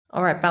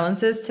All right,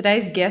 balancers.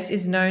 Today's guest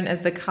is known as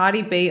the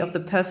Cardi B of the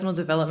personal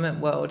development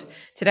world.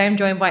 Today I'm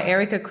joined by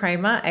Erika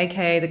Cramer,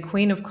 aka the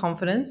Queen of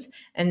Confidence,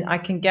 and I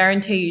can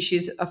guarantee you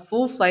she's a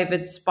full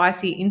flavored,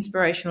 spicy,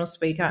 inspirational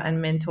speaker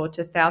and mentor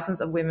to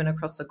thousands of women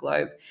across the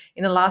globe.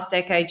 In the last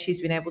decade, she's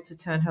been able to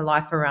turn her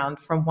life around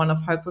from one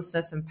of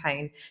hopelessness and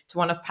pain to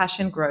one of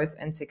passion, growth,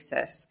 and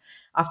success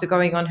after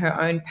going on her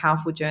own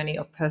powerful journey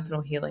of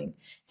personal healing.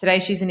 Today,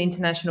 she's an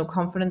international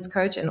confidence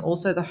coach and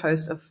also the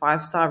host of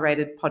five-star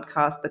rated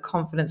podcast, The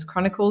Confidence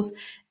Chronicles.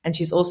 And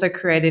she's also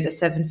created a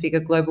seven-figure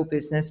global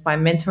business by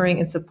mentoring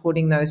and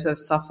supporting those who have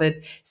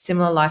suffered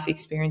similar life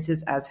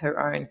experiences as her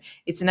own.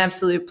 It's an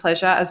absolute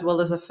pleasure, as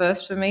well as a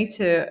first for me,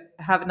 to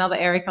have another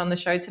Erica on the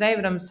show today,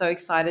 but I'm so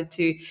excited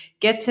to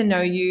get to know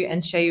you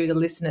and share you with the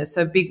listeners.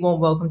 So big warm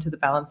welcome to the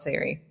Balance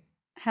Series.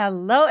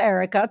 Hello,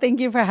 Erica. Thank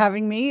you for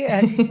having me.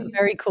 It's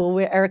very cool.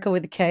 We're Erica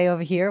with a K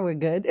over here. We're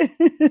good.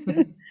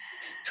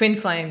 Twin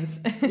flames.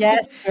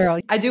 Yes,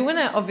 girl. I do want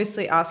to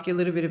obviously ask you a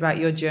little bit about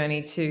your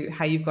journey to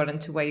how you've gotten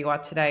to where you are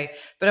today.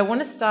 But I want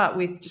to start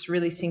with just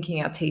really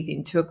sinking our teeth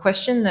into a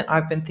question that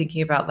I've been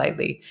thinking about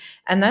lately.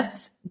 And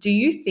that's, do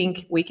you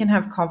think we can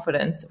have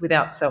confidence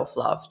without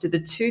self-love? Do the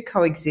two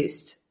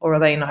coexist, or are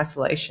they in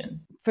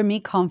isolation? For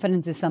me,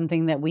 confidence is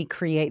something that we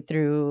create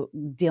through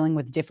dealing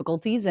with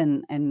difficulties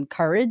and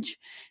courage.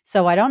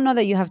 So I don't know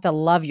that you have to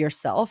love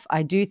yourself.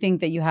 I do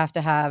think that you have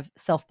to have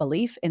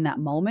self-belief in that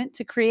moment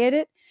to create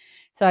it.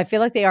 So I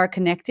feel like they are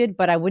connected,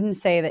 but I wouldn't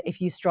say that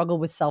if you struggle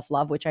with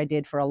self-love, which I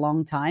did for a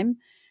long time,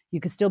 you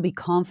could still be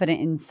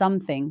confident in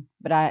something.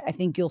 But I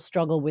think you'll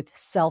struggle with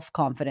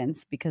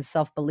self-confidence because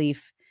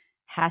self-belief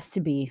has to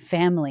be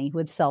family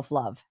with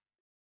self-love.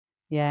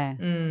 Yeah.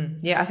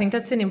 Yeah, I think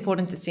that's an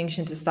important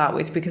distinction to start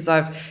with, because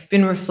I've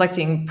been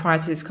reflecting prior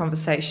to this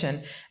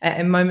conversation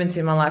at moments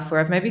in my life where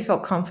I've maybe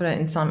felt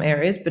confident in some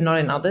areas, but not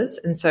in others.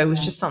 And so it was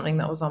just something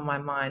that was on my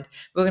mind.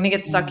 We're going to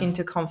get stuck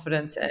into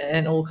confidence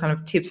and all kind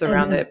of tips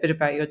around it, a bit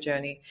about your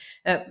journey.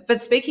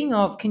 But speaking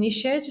of, can you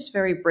share just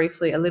very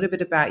briefly a little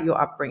bit about your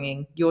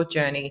upbringing, your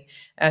journey?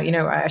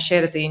 I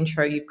shared at the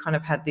intro, you've kind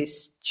of had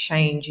this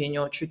change in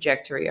your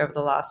trajectory over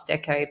the last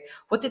decade.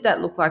 What did that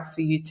look like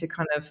for you to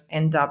kind of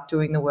end up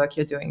doing the work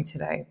you're doing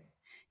today?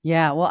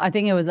 Yeah, well, I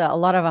think it was a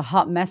lot of a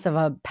hot mess of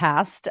a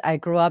past. I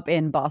grew up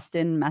in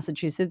Boston,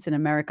 Massachusetts, in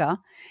America,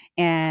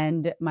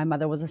 and my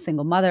mother was a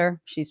single mother.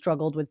 She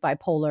struggled with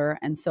bipolar,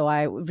 and so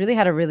I really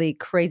had a really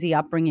crazy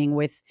upbringing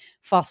with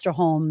foster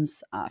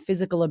homes,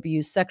 physical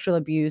abuse, sexual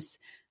abuse,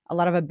 a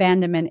lot of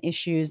abandonment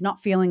issues,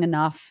 not feeling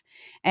enough,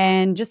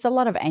 and just a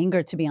lot of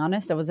anger, to be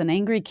honest. I was an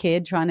angry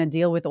kid trying to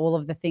deal with all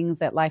of the things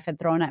that life had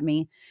thrown at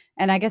me.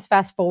 And I guess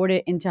fast forward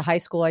it into high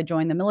school, I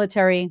joined the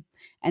military,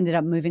 ended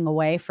up moving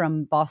away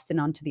from Boston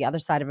onto the other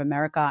side of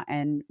America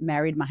and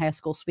married my high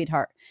school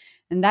sweetheart.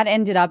 And that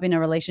ended up in a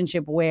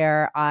relationship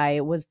where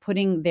I was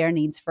putting their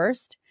needs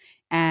first.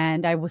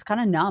 And I was kind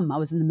of numb. I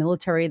was in the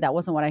military. That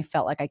wasn't what I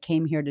felt like I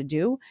came here to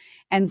do.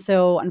 And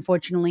so,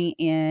 unfortunately,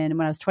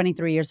 when I was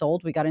 23 years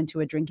old, we got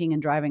into a drinking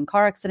and driving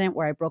car accident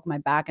where I broke my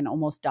back and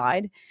almost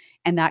died.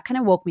 And that kind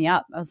of woke me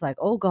up. I was like,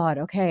 oh God,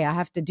 okay, I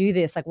have to do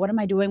this. Like, what am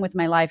I doing with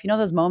my life? You know,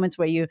 those moments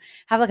where you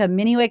have like a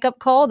mini wake up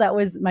call? That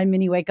was my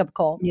mini wake up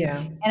call. Yeah.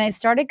 And I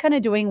started kind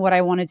of doing what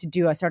I wanted to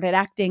do. I started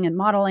acting and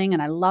modeling,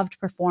 and I loved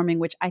performing,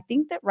 which I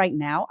think that right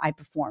now I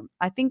perform.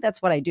 I think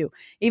that's what I do.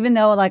 Even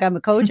though like I'm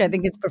a coach, I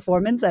think it's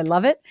performance. I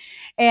love it.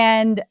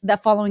 And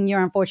that following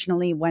year,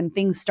 unfortunately, when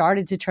things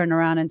started to turn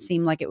around and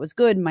seem like it was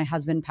good, my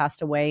husband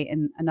passed away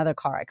in another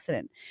car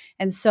accident.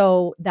 And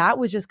so that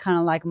was just kind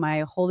of like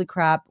my holy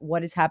crap,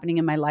 what is happening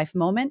in my life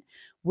moment,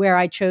 where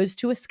I chose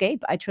to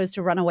escape. I chose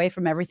to run away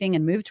from everything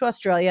and move to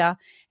Australia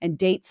and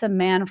date some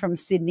man from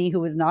Sydney who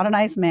was not a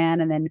nice man,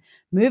 and then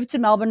moved to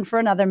Melbourne for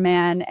another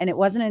man. And it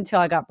wasn't until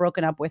I got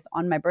broken up with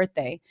on my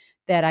birthday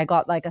that I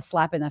got like a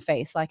slap in the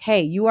face, like,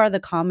 hey, you are the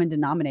common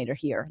denominator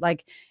here.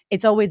 Like,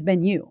 it's always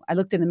been you. I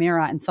looked in the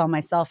mirror and saw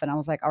myself, and I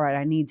was like, all right,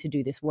 I need to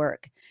do this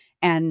work.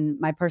 And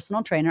my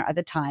personal trainer at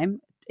the time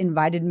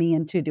invited me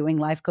into doing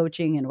life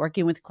coaching and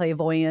working with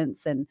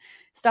clairvoyance and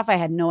stuff I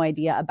had no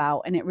idea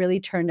about. And it really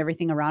turned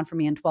everything around for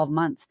me in 12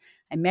 months.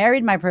 I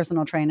married my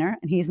personal trainer,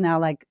 and he's now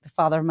like the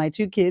father of my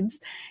two kids.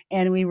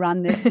 And we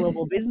run this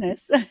global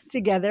business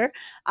together.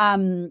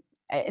 And,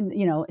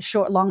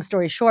 long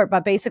story short,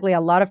 but basically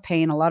a lot of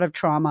pain, a lot of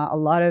trauma, a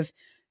lot of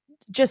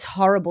just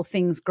horrible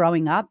things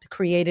growing up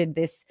created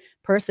this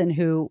person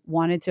who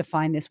wanted to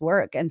find this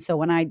work. And so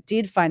when I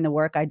did find the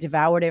work, I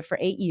devoured it for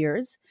 8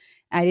 years.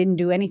 I didn't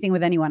do anything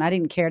with anyone. I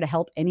didn't care to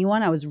help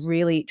anyone. I was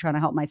really trying to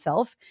help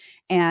myself.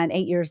 And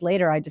 8 years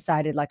later, I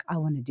decided, like, I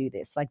want to do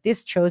this. Like,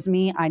 this chose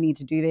me. I need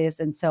to do this.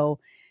 And so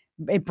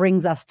it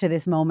brings us to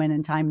this moment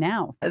in time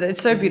now.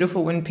 It's so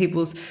beautiful when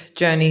people's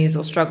journeys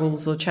or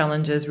struggles or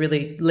challenges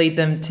really lead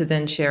them to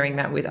then sharing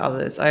that with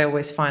others. I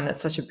always find that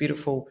such a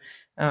beautiful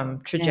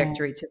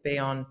trajectory to be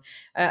on.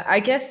 I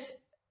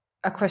guess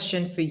a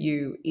question for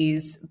you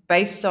is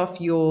based off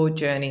your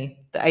journey,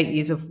 the 8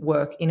 years of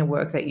work, inner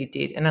work that you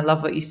did. And I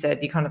love what you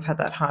said. You kind of had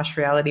that harsh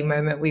reality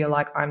moment where you're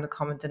like, I'm the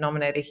common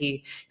denominator here.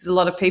 Because a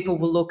lot of people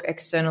will look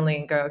externally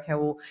and go, okay,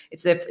 well,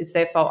 it's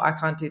their fault. I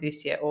can't do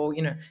this yet. Or,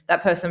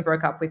 that person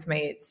broke up with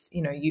me. It's,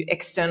 you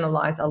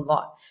externalize a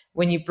lot.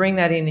 When you bring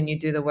that in and you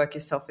do the work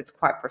yourself, it's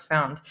quite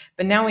profound.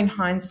 But now in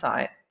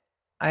hindsight,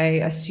 I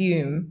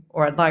assume,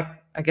 or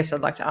I guess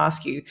I'd like to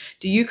ask you,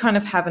 do you kind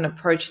of have an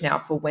approach now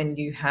for when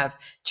you have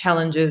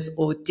challenges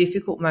or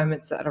difficult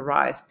moments that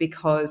arise?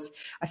 Because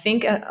I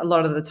think a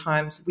lot of the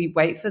times we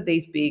wait for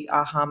these big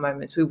aha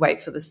moments, we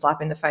wait for the slap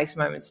in the face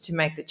moments to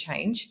make the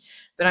change.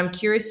 But I'm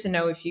curious to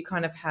know if you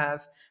kind of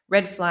have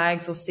red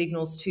flags or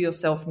signals to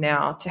yourself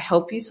now to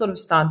help you sort of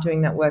start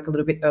doing that work a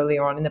little bit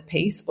earlier on in the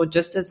piece, or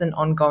just as an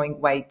ongoing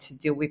way to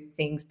deal with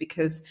things.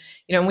 Because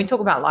when we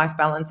talk about life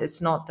balance,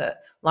 it's not that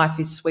life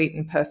is sweet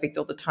and perfect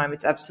all the time.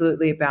 It's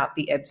absolutely about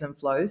the ebbs and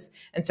flows,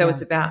 and so Yeah.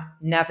 it's about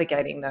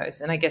navigating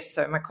those. And I guess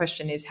so my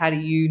question is, how do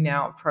you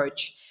now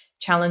approach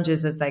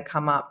challenges as they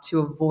come up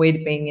to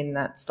avoid being in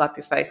that slap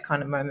your face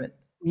kind of moment?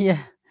 Yeah.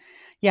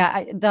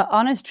 Yeah, the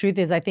honest truth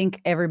is, I think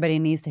everybody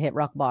needs to hit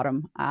rock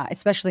bottom,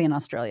 especially in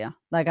Australia.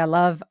 Like, I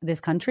love this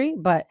country,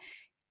 but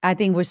I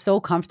think we're so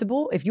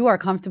comfortable. If you are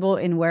comfortable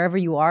in wherever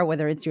you are,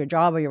 whether it's your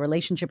job or your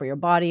relationship or your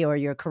body or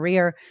your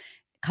career,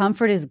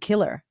 comfort is a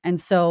killer. And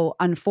so,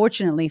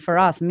 unfortunately for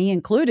us, me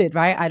included,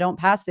 right? I don't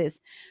pass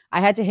this. I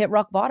had to hit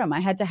rock bottom.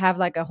 I had to have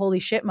like a holy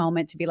shit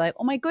moment to be like,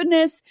 oh my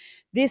goodness,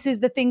 this is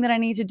the thing that I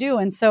need to do.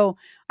 And so,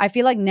 I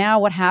feel like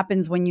now what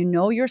happens when you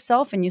know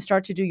yourself and you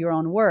start to do your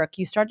own work,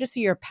 you start to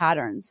see your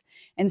patterns.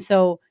 And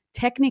so,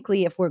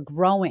 technically, if we're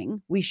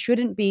growing, we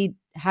shouldn't be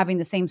having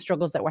the same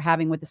struggles that we're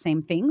having with the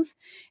same things.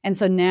 And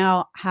so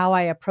now how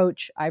I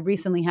approach, I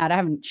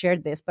haven't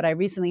shared this, but I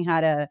recently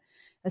had a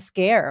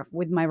scare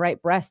with my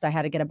right breast. I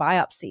had to get a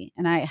biopsy,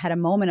 and I had a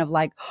moment of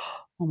like,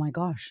 oh my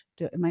gosh,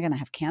 am I going to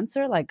have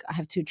cancer? Like, I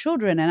have two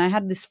children. And I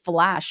had this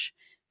flash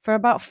for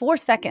about 4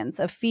 seconds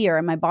of fear,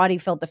 and my body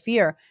felt the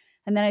fear.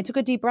 And then I took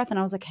a deep breath and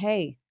I was like,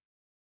 hey,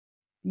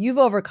 you've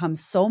overcome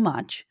so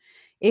much.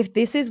 If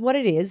this is what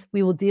it is,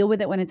 we will deal with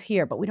it when it's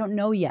here, but we don't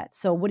know yet.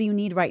 So what do you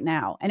need right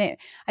now? And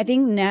I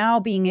think now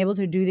being able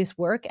to do this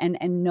work and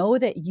know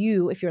that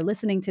you, if you're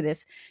listening to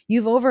this,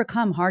 you've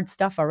overcome hard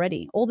stuff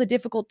already. All the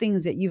difficult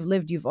things that you've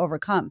lived, you've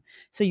overcome.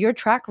 So your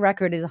track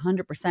record is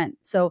 100%.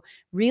 So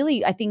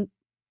really, I think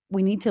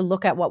we need to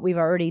look at what we've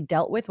already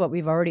dealt with, what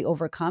we've already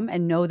overcome,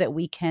 and know that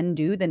we can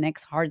do the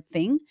next hard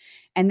thing.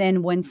 And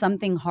then when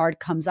something hard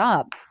comes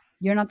up,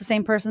 you're not the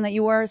same person that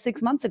you were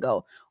 6 months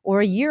ago or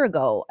a year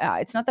ago.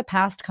 It's not the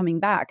past coming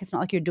back. It's not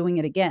like you're doing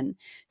it again.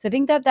 So I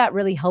think that that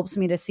really helps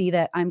me to see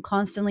that I'm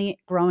constantly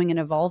growing and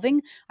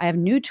evolving. I have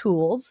new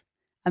tools.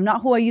 I'm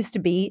not who I used to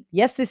be.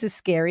 Yes, this is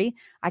scary.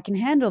 I can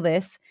handle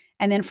this.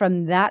 And then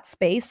from that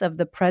space of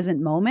the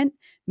present moment,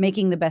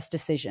 making the best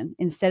decision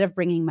instead of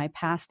bringing my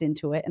past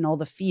into it and all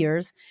the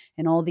fears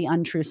and all the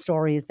untrue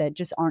stories that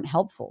just aren't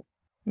helpful.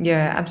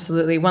 Yeah,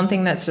 absolutely. One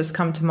thing that's just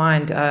come to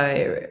mind,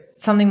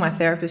 something my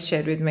therapist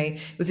shared with me,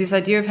 was this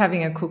idea of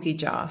having a cookie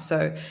jar.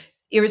 So,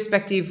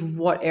 irrespective of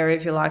what area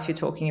of your life you're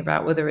talking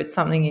about, whether it's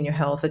something in your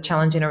health, a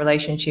challenge in a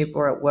relationship,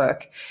 or at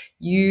work,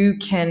 you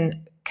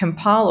can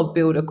compile or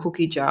build a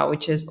cookie jar,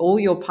 which is all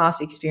your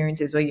past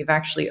experiences where you've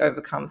actually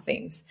overcome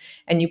things.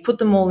 And you put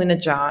them all in a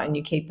jar and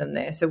you keep them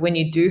there. So, when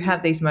you do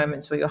have these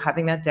moments where you're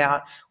having that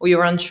doubt, or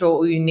you're unsure,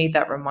 or you need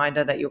that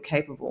reminder that you're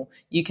capable,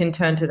 you can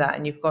turn to that,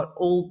 and you've got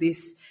all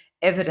this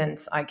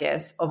evidence, I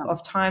guess,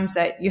 of times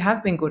that you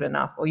have been good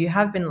enough or you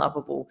have been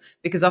lovable,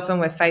 because often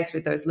we're faced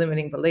with those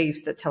limiting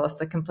beliefs that tell us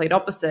the complete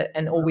opposite,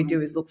 and all we do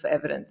is look for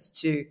evidence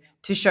to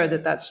show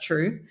that that's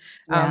true.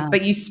 Yeah.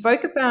 But you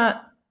spoke about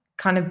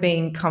kind of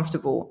being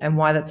comfortable and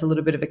why that's a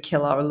little bit of a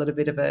killer or a little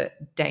bit of a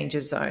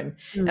danger zone.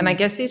 And I Mm.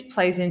 guess this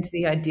plays into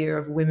the idea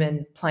of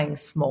women playing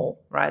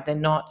small, right? They're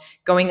not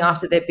going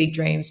after their big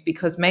dreams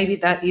because maybe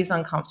that is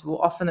uncomfortable.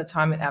 Often the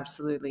time it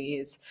absolutely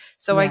is.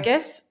 So I Yeah.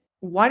 guess,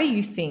 why do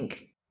you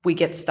think we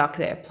get stuck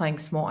there playing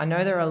small? I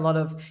know there are a lot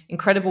of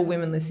incredible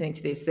women listening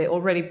to this. They're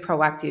already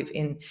proactive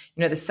in,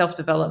 the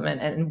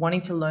self-development and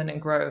wanting to learn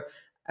and grow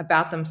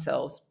about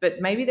themselves, but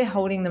maybe they're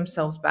holding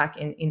themselves back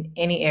in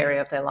any area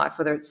of their life,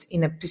 whether it's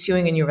in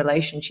pursuing a new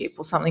relationship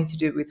or something to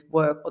do with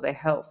work or their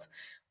health.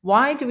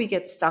 Why do we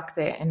get stuck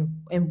there? And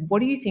what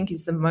do you think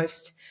is the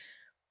most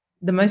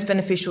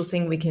beneficial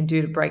thing we can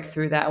do to break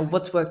through that? Or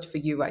what's worked for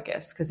you, I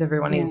guess, because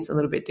everyone Yeah. is a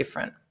little bit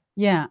different.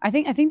 Yeah, I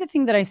think the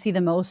thing that I see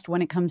the most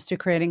when it comes to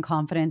creating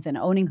confidence and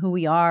owning who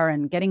we are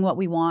and getting what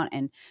we want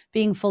and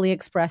being fully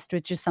expressed,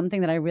 which is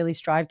something that I really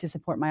strive to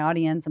support my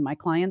audience and my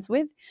clients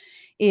with,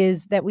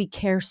 is that we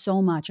care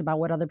so much about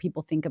what other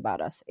people think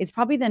about us. It's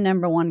probably the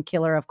number one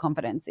killer of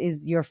confidence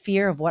is your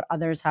fear of what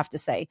others have to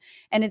say.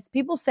 And it's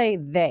people say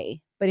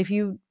they, but if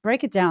you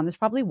break it down, there's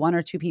probably one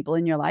or two people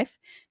in your life,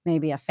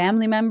 maybe a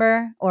family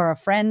member or a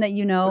friend that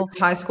you Or know. your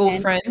high school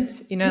And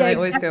friends, yeah, they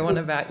always go on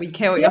exactly. about, we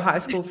care what Yep. your high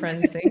school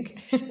friends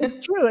think.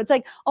 It's true. It's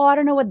like, oh, I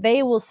don't know what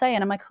they will say.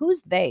 And I'm like,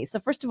 who's they? So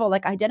first of all,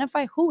 like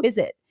identify who is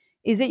it?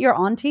 Is it your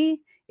auntie?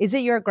 Is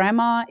it your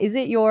grandma? Is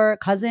it your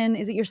cousin?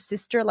 Is it your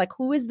sister? Like,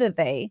 who is the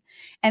they?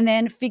 And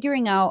then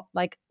figuring out,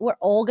 like, we're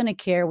all going to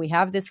care. We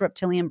have this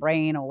reptilian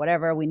brain or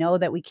whatever. We know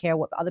that we care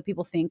what other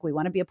people think. We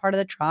want to be a part of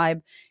the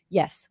tribe.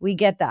 Yes, we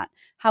get that.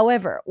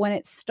 However, when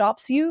it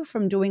stops you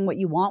from doing what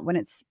you want, when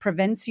it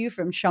prevents you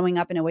from showing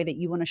up in a way that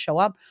you want to show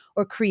up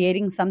or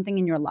creating something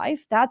in your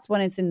life, that's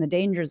when it's in the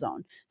danger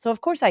zone. So,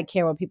 of course, I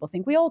care what people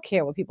think. We all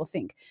care what people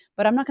think,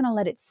 but I'm not going to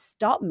let it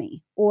stop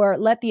me or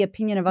let the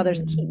opinion of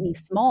others keep me Mm.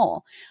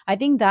 small. I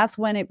think that's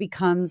when it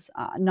becomes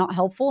not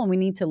helpful, and we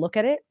need to look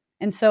at it.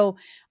 And so,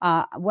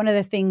 one of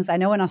the things I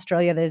know in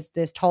Australia,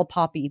 there's tall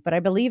poppy, but I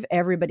believe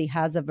everybody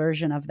has a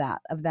version of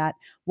that. Of that,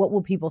 what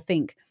will people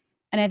think?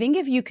 And I think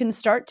if you can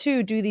start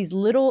to do these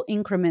little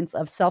increments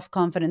of self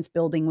confidence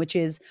building, which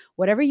is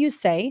whatever you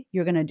say,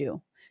 you're going to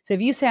do. So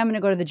if you say I'm going to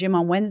go to the gym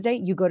on Wednesday,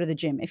 you go to the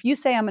gym. If you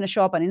say I'm going to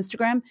show up on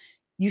Instagram,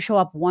 you show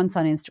up once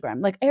on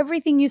Instagram. Like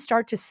everything you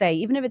start to say,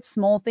 even if it's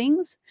small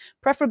things,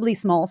 preferably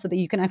small so that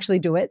you can actually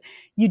do it,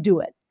 you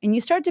do it. And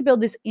you start to build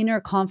this inner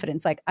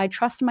confidence. Like, I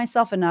trust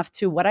myself enough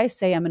to what I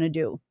say I'm going to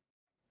do.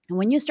 And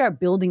when you start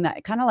building that,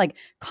 it kind of like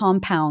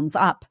compounds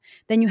up,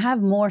 then you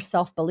have more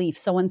self belief.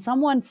 So when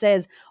someone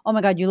says, oh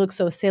my God, you look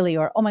so silly,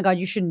 or oh my God,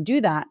 you shouldn't do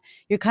that,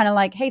 you're kind of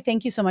like, hey,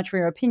 thank you so much for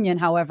your opinion.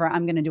 However,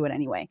 I'm going to do it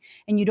anyway.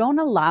 And you don't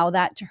allow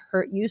that to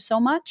hurt you so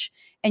much.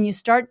 And you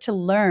start to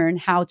learn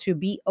how to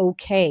be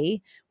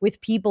okay with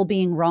people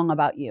being wrong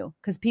about you,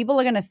 because people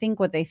are going to think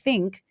what they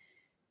think,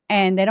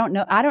 and they don't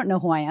know. I don't know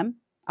who I am.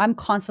 I'm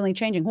constantly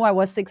changing. Who I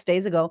was 6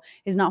 days ago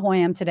is not who I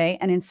am today.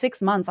 And in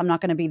 6 months, I'm not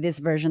going to be this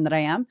version that I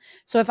am.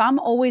 So if I'm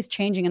always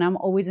changing and I'm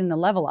always in the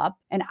level up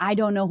and I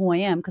don't know who I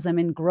am because I'm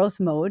in growth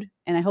mode,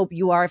 and I hope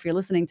you are, if you're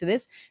listening to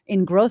this,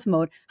 in growth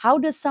mode, how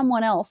does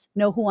someone else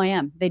know who I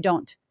am? They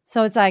don't.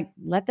 So it's like,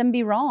 let them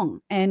be wrong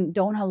and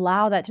don't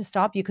allow that to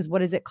stop you, because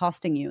what is it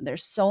costing you?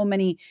 There's so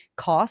many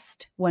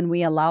costs when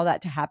we allow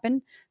that to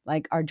happen,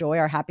 like our joy,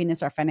 our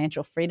happiness, our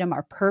financial freedom,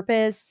 our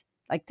purpose.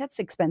 Like, that's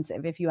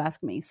expensive if you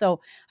ask me.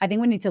 So I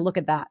think we need to look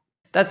at that.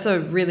 That's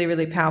a really,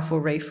 really powerful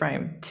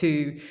reframe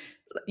to,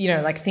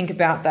 like think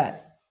about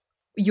that.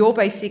 You're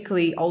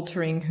basically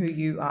altering who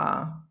you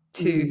are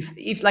to,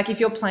 Mhm. if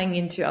you're playing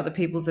into other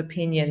people's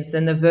opinions,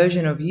 then the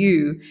version of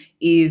you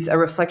is a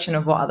reflection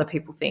of what other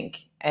people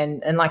think.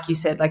 And like you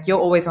said, like you're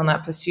always on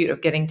that pursuit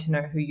of getting to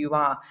know who you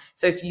are.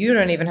 So if you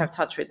don't even have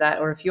touch with that,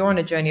 or if you're on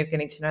a journey of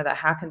getting to know that,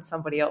 how can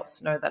somebody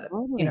else know that,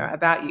 Totally.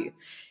 about you?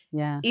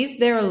 Yeah. Is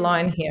there a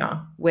line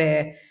here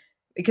where,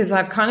 because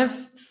I've kind of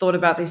thought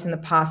about this in the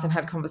past and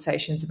had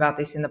conversations about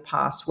this in the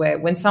past, where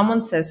when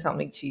someone says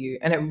something to you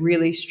and it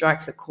really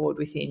strikes a chord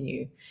within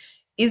you,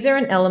 is there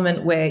an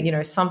element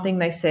where, something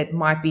they said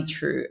might be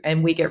true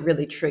and we get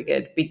really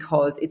triggered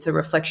because it's a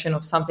reflection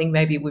of something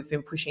maybe we've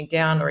been pushing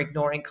down or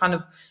ignoring? Kind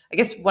of, I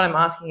guess what I'm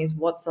asking is,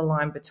 what's the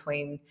line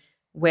between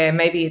where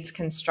maybe it's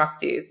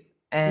constructive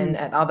and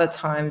Mm. at other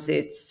times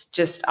it's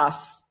just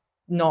us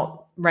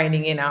not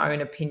reining in our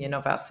own opinion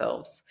of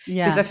ourselves?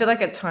 Because Yeah. I feel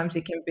like at times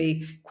it can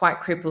be quite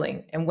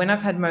crippling. And when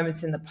I've had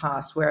moments in the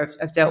past where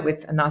I've dealt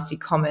with a nasty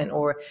comment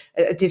or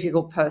a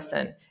difficult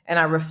person, and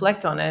I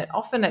reflect on it,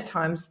 often at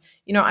times,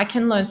 I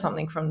can learn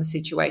something from the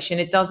situation.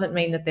 It doesn't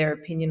mean that their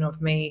opinion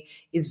of me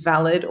is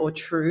valid or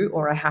true,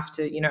 or I have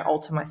to,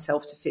 alter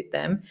myself to fit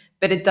them.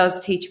 But it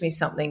does teach me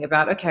something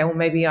about, okay, well,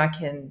 maybe I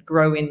can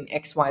grow in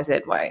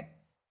XYZ way.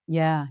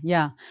 Yeah,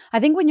 yeah.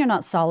 I think when you're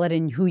not solid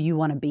in who you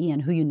want to be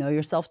and who you know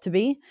yourself to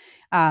be,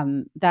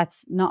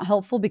 that's not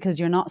helpful because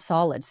you're not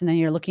solid. So now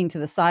you're looking to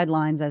the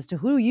sidelines as to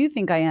who you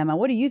think I am and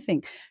what do you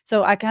think.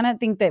 So I kind of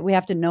think that we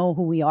have to know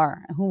who we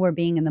are, who we're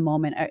being in the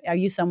moment. Are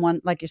you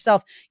someone like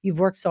yourself? You've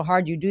worked so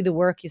hard, you do the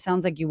work. It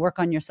sounds like you work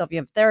on yourself. You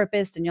have a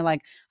therapist, and you're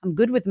like, I'm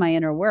good with my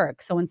inner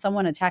work. So when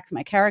someone attacks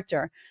my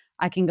character,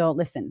 I can go,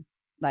 listen.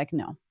 Like,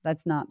 no,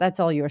 that's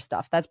all your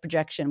stuff. That's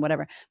projection,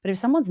 whatever. But if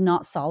someone's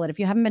not solid, if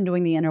you haven't been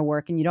doing the inner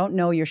work and you don't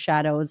know your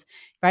shadows,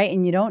 right?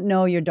 And you don't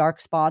know your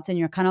dark spots, and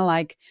you're kind of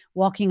like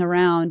walking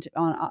around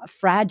on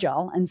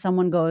fragile, and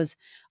someone goes,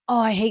 oh,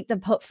 I hate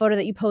the photo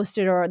that you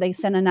posted, or they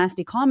send a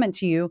nasty comment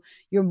to you,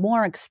 you're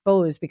more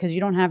exposed because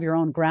you don't have your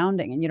own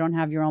grounding and you don't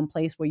have your own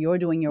place where you're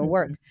doing your Mhm.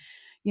 work.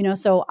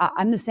 So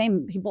I'm the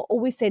same. People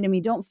always say to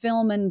me, don't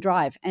film and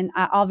drive. And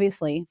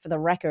obviously, for the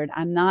record,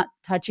 I'm not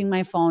touching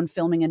my phone,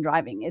 filming and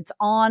driving. It's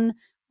on.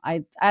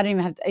 I don't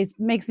even have to, it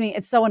makes me,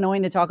 it's so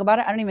annoying to talk about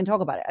it. I don't even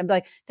talk about it. I'm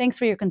like, thanks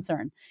for your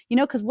concern.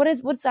 Because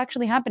what's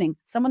actually happening?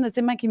 Someone that's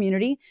in my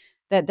community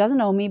that doesn't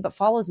know me but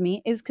follows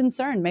me is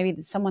concerned. Maybe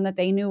it's someone that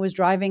they knew was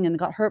driving and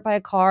got hurt by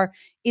a car.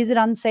 Is it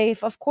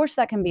unsafe? Of course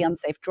that can be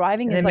unsafe.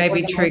 Driving And is they like may one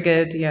be of the most.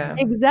 triggered. Yeah.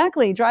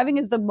 Exactly. Driving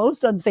is the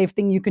most unsafe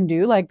thing you can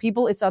do. Like,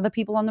 it's other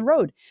people on the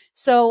road.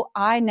 So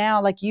I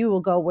now, like you, will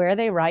go, where are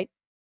they right?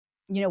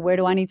 Where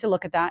do I need to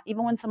look at that?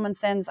 Even when someone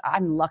sends,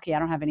 I'm lucky I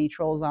don't have any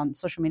trolls on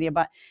social media,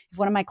 but if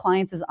one of my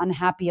clients is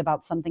unhappy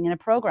about something in a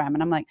program,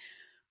 and I'm like,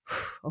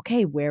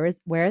 okay, where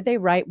are they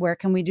right? Where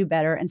can we do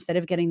better, instead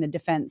of getting the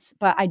defense?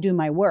 But I do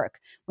my work.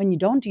 When you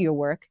don't do your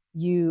work,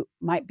 you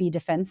might be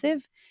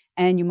defensive,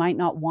 and you might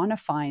not want to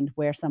find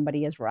where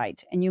somebody is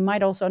right. And you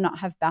might also not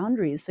have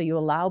boundaries. So you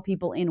allow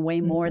people in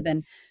way more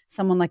than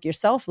someone like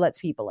yourself lets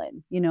people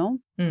in, you know?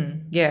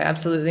 Yeah,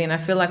 absolutely. And I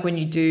feel like when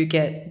you do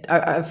get,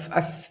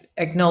 I've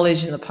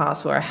acknowledged in the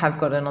past where I have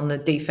gotten on the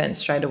defense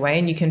straight away,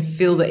 and you can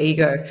feel the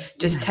ego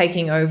just Yeah,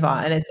 taking over.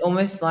 And it's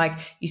almost like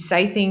you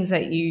say things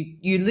that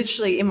you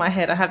literally, in my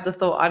head, I have the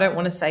thought, I don't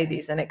want to say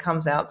this. And it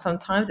comes out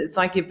sometimes. It's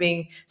like you're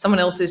being, someone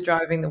else is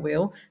driving the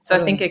wheel. So I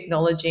think totally.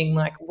 acknowledging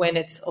like when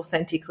it's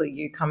authentically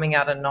you coming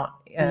out and not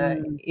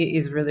Mm,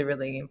 is really,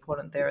 really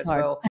important there it's as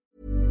hard. well.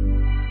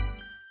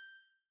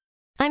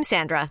 I'm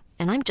Sandra,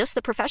 and I'm just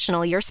the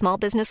professional your small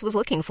business was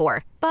looking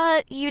for.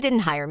 But you didn't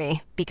hire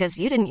me because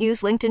you didn't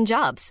use LinkedIn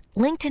Jobs.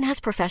 LinkedIn has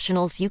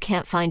professionals you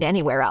can't find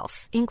anywhere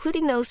else,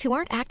 including those who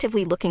aren't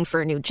actively looking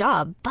for a new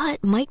job,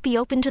 but might be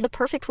open to the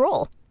perfect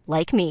role,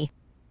 like me.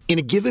 In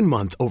a given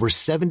month, over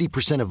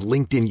 70% of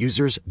LinkedIn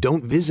users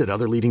don't visit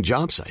other leading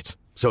job sites.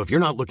 So if you're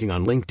not looking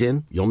on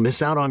LinkedIn, you'll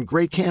miss out on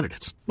great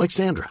candidates like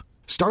Sandra.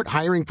 Start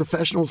hiring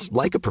professionals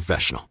like a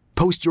professional.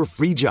 Post your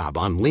free job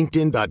on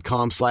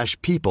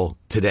linkedin.com/people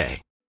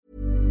today.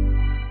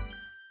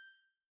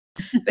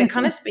 But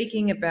kind of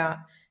speaking about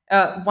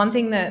one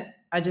thing that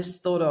I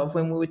just thought of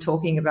when we were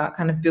talking about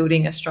kind of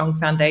building a strong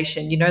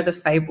foundation, the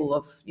fable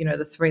of,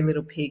 the three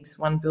little pigs.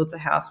 One builds a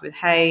house with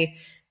hay,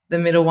 the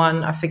middle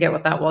one, I forget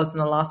what that was, and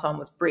the last one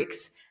was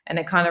bricks. And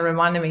it kind of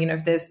reminded me,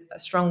 if there's a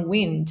strong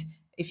wind,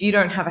 if you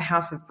don't have a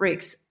house of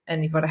bricks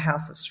and you've got a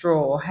house of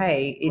straw or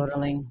hay,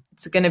 Totally.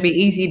 it's going to be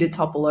easy to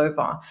topple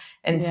over.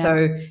 And Yeah.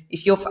 so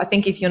I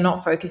think if you're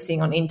not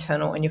focusing on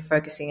internal and you're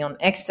focusing on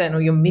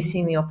external, you're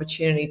missing the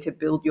opportunity to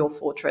build your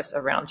fortress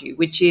around you,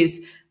 which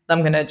is, I'm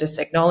going to just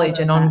I acknowledge,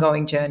 love an that.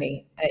 ongoing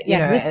journey,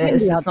 Yeah, because it's and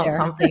windy it's out not there.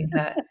 something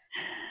that,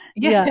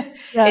 Yeah. yeah,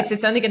 Yeah.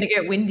 it's only going to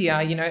get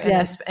windier,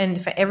 Yes.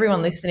 and for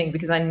everyone listening,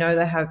 because I know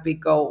they have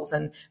big goals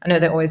and I know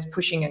they're always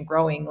pushing and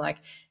growing. Like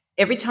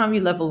every time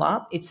you level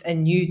up, it's a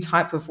new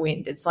type of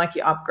wind. It's like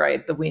you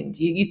upgrade the wind.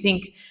 You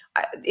think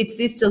it's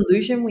this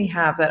delusion we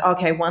have that,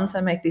 okay, once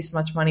I make this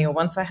much money, or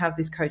once I have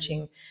this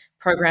coaching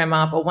program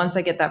up, or once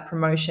I get that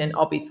promotion,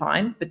 I'll be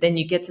fine. But then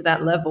you get to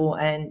that level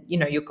and,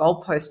 your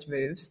goalpost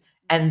moves.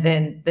 And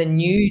then the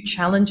new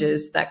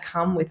challenges that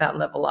come with that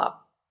level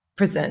up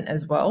present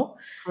as well.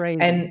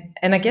 Crazy.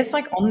 And I guess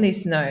like on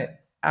this note,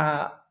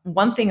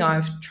 one thing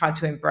I've tried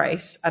to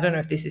embrace, I don't know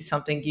if this is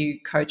something you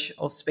coach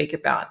or speak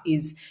about,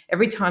 is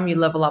every time you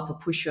level up or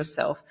push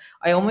yourself,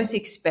 I almost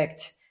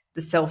expect the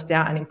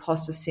self-doubt and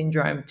imposter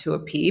syndrome to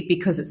appear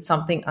because it's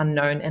something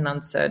unknown and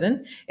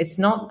uncertain. It's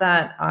not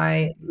that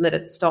I let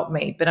it stop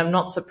me, but I'm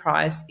not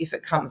surprised if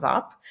it comes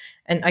up.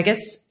 And I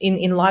guess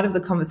in light of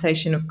the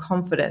conversation of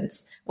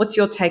confidence, what's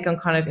your take on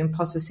kind of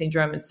imposter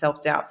syndrome and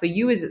self-doubt? For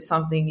you, is it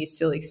something you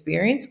still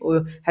experience,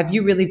 or have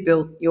you really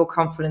built your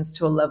confidence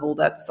to a level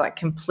that's like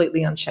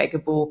completely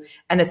unshakable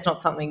and it's not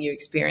something you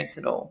experience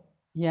at all?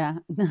 Yeah.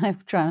 I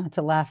try not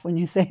to laugh when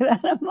you say that.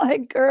 I'm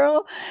like,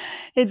 girl,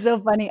 it's so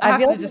funny. I I have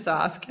feel to like just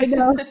ask. I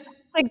know.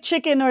 It's like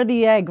chicken or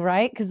the egg,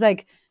 right? Because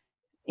like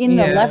in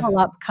the Yeah. level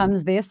up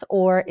comes this,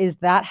 or is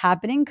that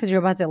happening because you're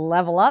about to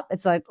level up?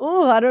 It's like,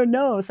 oh, I don't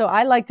know. So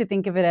I like to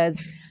think of it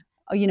as,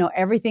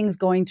 everything's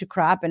going to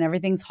crap and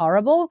everything's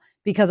horrible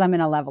because I'm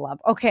in a level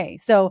up. Okay.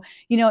 So,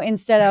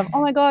 instead of,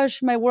 oh my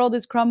gosh, my world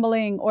is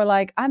crumbling, or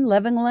like I'm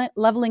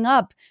leveling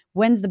up,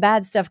 when's the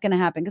bad stuff going to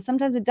happen? Because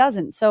sometimes it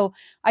doesn't. So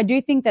I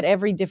do think that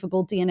every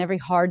difficulty and every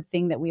hard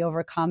thing that we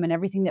overcome and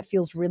everything that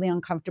feels really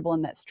uncomfortable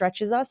and that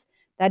stretches us,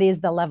 that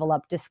is the level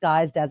up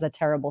disguised as a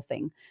terrible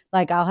thing.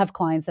 Like I'll have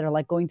clients that are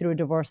like going through a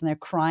divorce and they're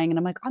crying and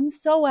I'm like, I'm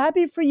so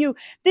happy for you.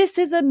 This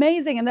is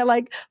amazing. And they're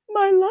like,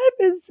 my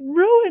life is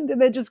ruined.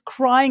 And they're just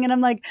crying. And I'm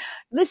like,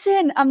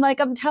 listen,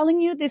 I'm telling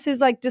you, this is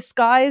like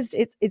disguised.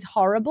 It's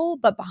horrible,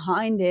 but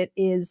behind it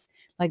is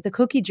like the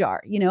cookie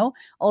jar,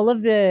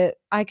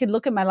 I could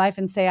look at my life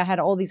and say I had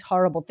all these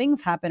horrible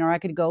things happen, or I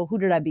could go, who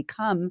did I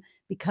become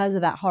because of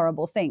that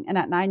horrible thing? And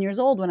at 9 years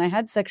old, when I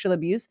had sexual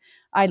abuse,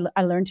 I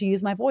learned to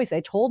use my voice.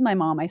 I told my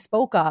mom, I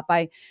spoke up.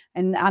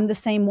 And I'm the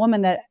same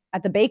woman that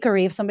at the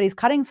bakery, if somebody's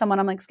cutting someone,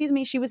 I'm like, excuse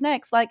me, she was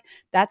next. Like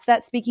that's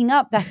that speaking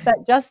up. That's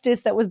that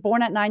justice that was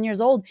born at 9 years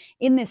old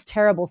in this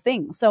terrible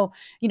thing. So,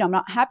 I'm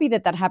not happy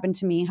that that happened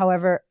to me.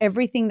 However,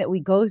 everything that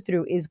we go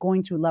through is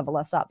going to level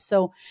us up.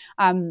 So,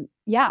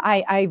 yeah,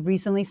 I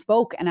recently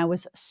spoke and I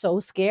was so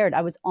scared.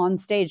 I was on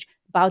stage,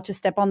 about to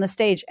step on the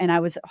stage, and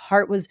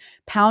heart was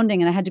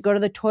pounding and I had to go to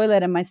the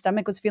toilet and my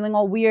stomach was feeling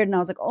all weird. And I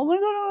was like, oh my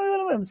God, oh my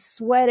God, I'm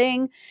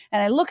sweating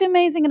and I look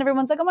amazing. And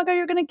everyone's like, oh my God,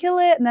 you're going to kill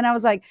it. And then I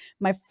was like,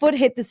 my foot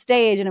hit the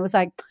stage and it was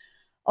like,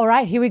 all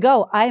right, here we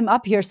go. I'm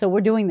up here. So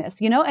we're doing this,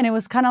 and it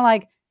was kind of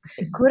like,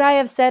 could I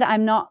have said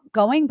I'm not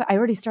going? But I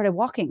already started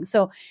walking.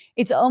 So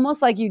it's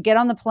almost like you get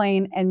on the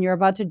plane and you're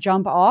about to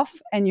jump off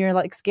and you're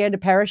like scared to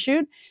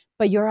parachute,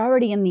 but you're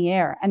already in the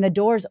air and the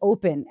doors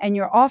open and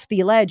you're off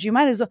the ledge. You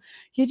might as well,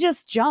 you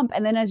just jump.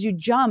 And then as you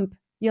jump,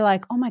 you're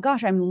like, oh my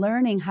gosh, I'm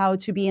learning how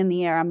to be in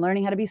the air. I'm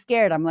learning how to be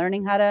scared. I'm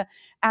learning how to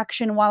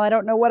action while I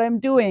don't know what I'm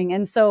doing.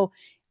 And so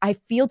I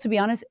feel, to be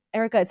honest,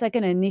 Erica, it's like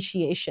an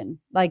initiation.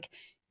 Like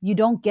you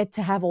don't get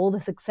to have all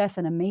the success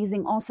and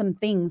amazing, awesome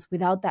things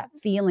without that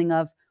feeling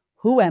of,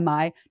 who am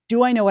I?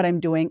 Do I know what I'm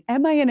doing?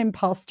 Am I an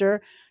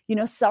imposter?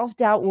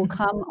 Self-doubt will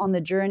come on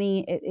the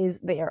journey. It is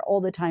there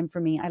all the time for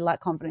me. I lack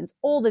confidence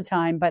all the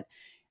time, but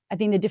I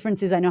think the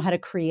difference is I know how to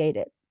create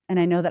it. And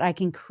I know that I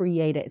can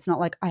create it. It's not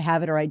like I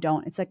have it or I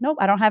don't. It's like, nope,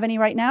 I don't have any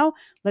right now.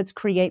 Let's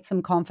create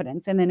some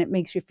confidence. And then it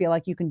makes you feel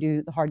like you can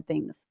do the hard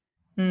things.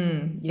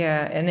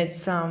 Yeah, and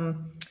it's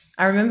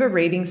I remember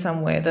reading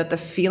somewhere that the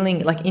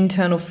feeling, like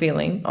internal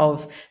feeling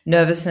of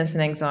nervousness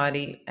and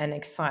anxiety and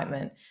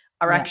excitement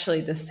are Yeah.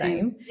 actually the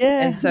same.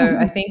 Yeah. And so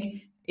I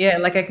think, yeah,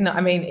 like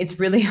I mean, it's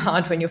really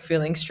hard when you're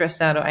feeling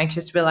stressed out or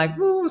anxious to be like,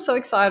 "Oh, I'm so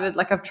excited!"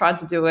 Like I've tried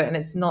to do it, and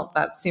it's not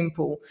that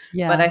simple. But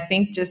Yeah. I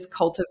think just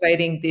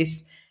cultivating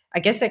this, I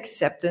guess,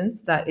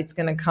 acceptance that it's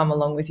going to come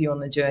along with you on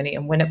the journey,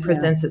 and when it Yeah.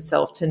 presents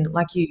itself to,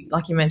 like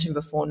you mentioned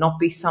before, not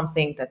be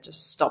something that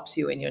just stops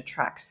you in your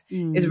tracks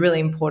is Mm. really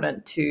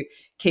important to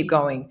keep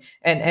going.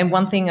 And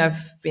one thing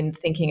I've been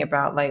thinking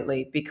about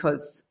lately,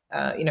 because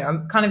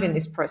I'm kind of in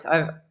this process.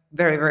 I've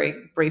very, very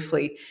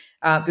briefly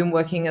been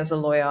working as a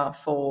lawyer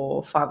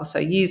for 5 or so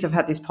years. I've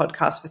had this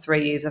podcast for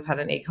 3 years. I've had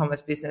an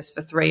e-commerce business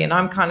for 3, and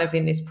I'm kind of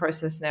in this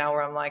process now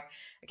where I'm like,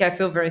 okay, I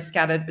feel very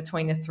scattered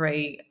between the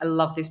 3. I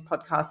love this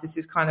podcast. This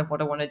is kind of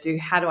what I want to do.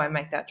 How do I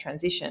make that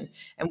transition?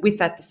 And with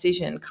that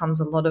decision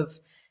comes a lot of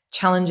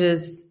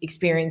challenges,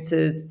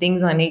 experiences,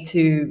 things I need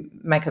to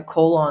make a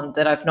call on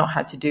that I've not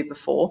had to do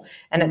before.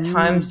 And at Mm.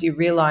 times you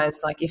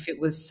realize, like, if it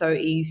was so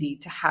easy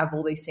to have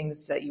all these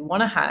things that you want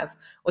to have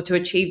or to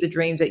achieve the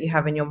dreams that you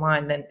have in your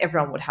mind, then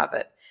everyone would have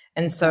it.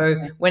 And so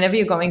Exactly. whenever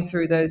you're going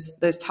through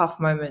those tough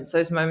moments,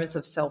 those moments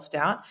of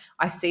self-doubt,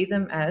 I see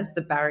them as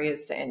the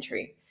barriers to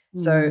entry.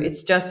 So Mm.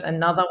 it's just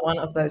another one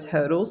of those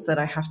hurdles that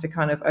I have to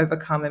kind of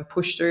overcome and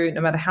push through.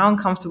 No matter how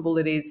uncomfortable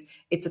it is,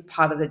 it's a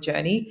part of the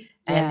journey,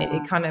 and Yeah.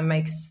 it kind of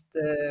makes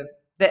the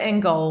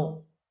end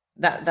goal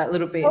that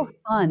little So bit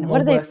fun. What more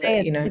do they worth say?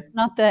 it. It's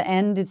not the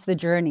end, it's the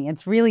journey.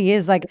 It really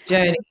is like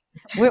Journey.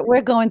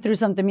 we're going through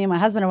something, me and my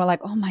husband, and we're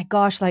like, oh my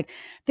gosh, like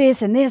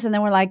this and this. And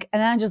then we're like,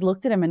 and I just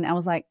looked at him and I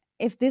was like,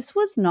 if this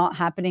was not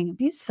happening, it'd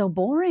be so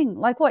boring.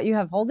 Like what? You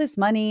have all this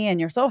money and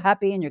you're so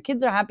happy and your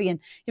kids are happy and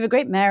you have a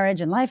great marriage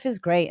and life is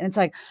great. And it's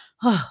like,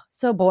 oh,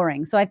 so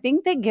boring. So I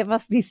think they give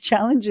us these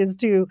challenges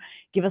to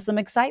give us some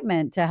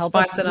excitement to help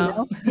us, Spice it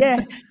up.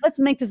 yeah, let's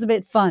make this a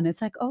bit fun.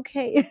 It's like,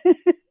 okay.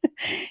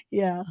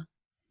 Yeah.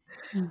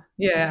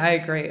 Yeah, I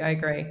agree. I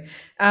agree.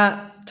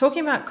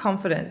 Talking about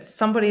confidence,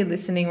 somebody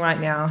listening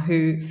right now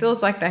who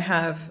feels like they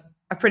have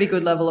a pretty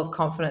good level of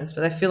confidence,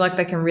 but they feel like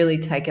they can really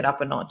take it up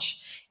a notch.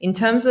 In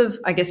terms of,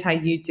 I guess, how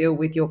you deal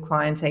with your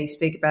clients, how you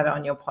speak about it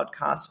on your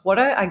podcast, what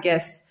are, I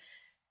guess,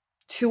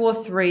 2 or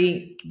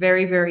 3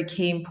 very, very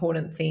key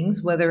important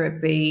things, whether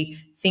it be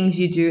things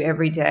you do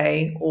every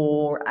day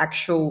or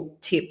actual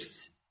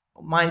tips,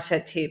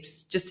 mindset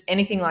tips, just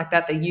anything like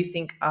that that you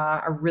think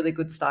are a really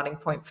good starting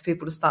point for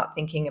people to start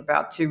thinking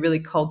about to really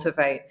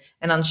cultivate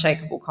an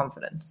unshakable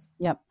confidence?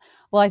 Yep.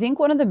 Well, I think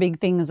one of the big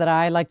things that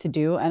I like to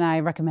do and I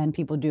recommend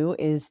people do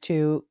is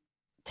to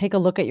take a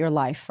look at your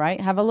life, right?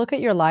 Have a look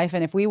at your life.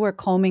 And if we were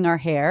combing our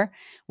hair,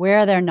 where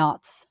are there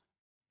knots?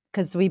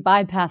 Because we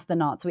bypass the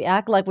knots. We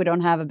act like we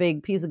don't have a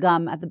big piece of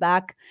gum at the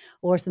back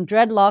or some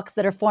dreadlocks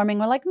that are forming.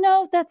 We're like,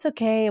 no, that's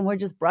okay. And we're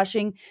just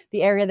brushing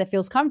the area that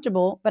feels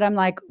comfortable. But I'm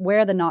like, where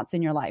are the knots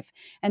in your life?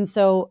 And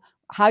so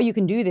how you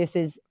can do this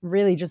is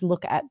really just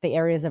look at the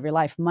areas of your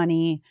life: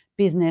 money,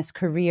 business,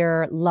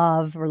 career,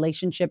 love,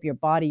 relationship, your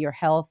body, your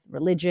health,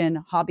 religion,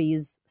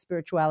 hobbies,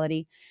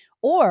 spirituality.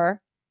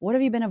 Or what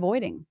have you been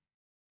avoiding?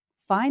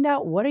 Find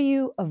out, what are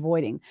you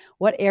avoiding?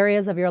 What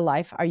areas of your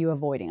life are you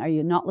avoiding? Are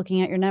you not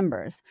looking at your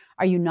numbers?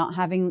 Are you not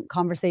having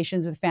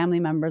conversations with family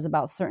members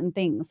about certain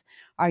things?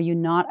 Are you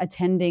not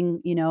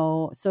attending,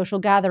 social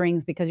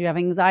gatherings because you have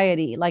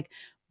anxiety? Like,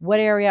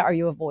 what area are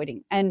you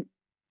avoiding? And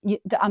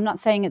I'm not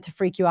saying it to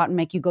freak you out and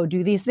make you go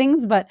do these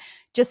things, but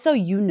just so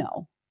you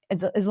know,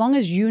 as long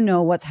as you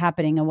know what's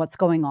happening and what's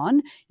going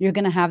on, you're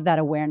going to have that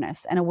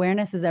awareness. And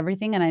awareness is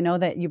everything. And I know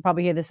that you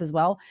probably hear this as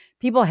well.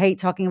 People hate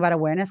talking about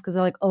awareness because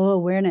they're like, oh,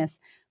 awareness.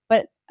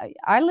 But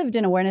I lived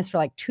in awareness for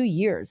like 2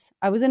 years.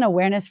 I was in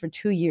awareness for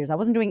 2 years. I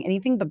wasn't doing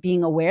anything but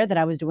being aware that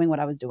I was doing what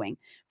I was doing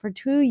for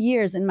 2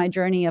 years in my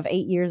journey of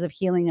 8 years of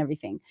healing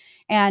everything.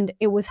 And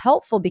it was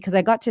helpful because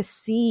I got to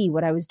see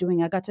what I was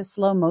doing. I got to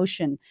slow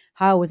motion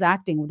how I was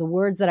acting, the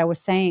words that I was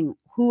saying,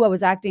 who I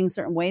was acting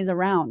certain ways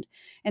around.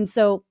 And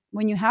so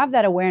when you have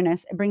that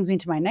awareness, it brings me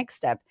to my next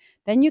step.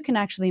 Then you can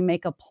actually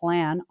make a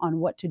plan on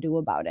what to do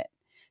about it.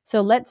 So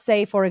let's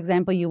say, for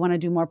example, you want to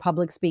do more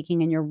public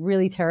speaking and you're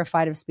really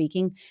terrified of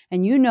speaking.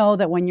 And you know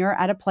that when you're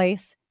at a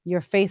place,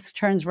 your face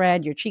turns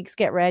red, your cheeks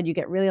get red, you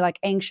get really like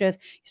anxious,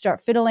 you start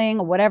fiddling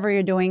or whatever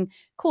you're doing.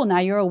 Cool. Now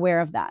you're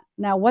aware of that.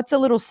 Now, what's a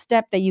little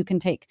step that you can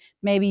take?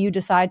 Maybe you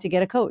decide to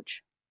get a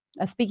coach,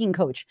 a speaking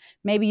coach.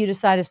 Maybe you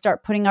decide to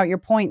start putting out your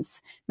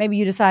points. Maybe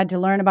you decide to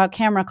learn about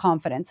camera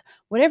confidence,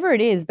 whatever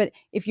it is. But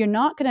if you're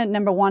not going to,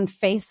 number one,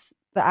 face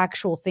the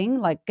actual thing,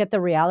 like get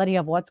the reality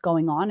of what's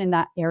going on in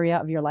that area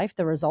of your life,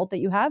 the result that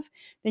you have,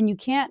 then you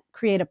can't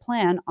create a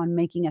plan on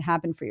making it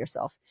happen for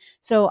yourself.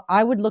 So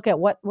I would look at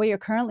what you're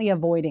currently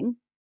avoiding.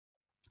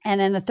 And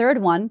then the third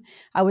one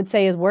I would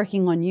say is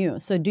working on you.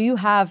 So do you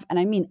have, and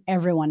I mean,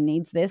 everyone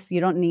needs this.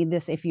 You don't need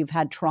this if you've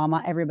had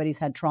trauma. Everybody's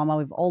had trauma.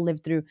 We've all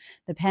lived through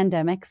the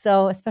pandemic.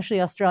 So especially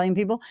Australian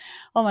people,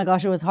 oh my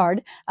gosh, it was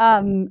hard.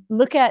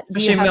 Look at,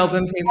 Especially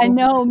Melbourne I people.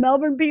 know,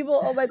 Melbourne people.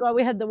 Oh my God,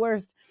 we had the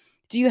worst.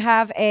 Do you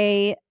have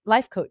a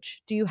life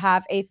coach? Do you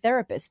have a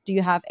therapist? Do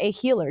you have a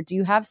healer? Do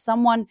you have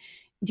someone,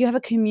 do you have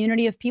a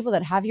community of people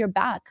that have your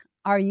back?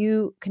 Are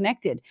you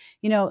connected?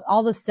 You know,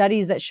 all the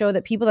studies that show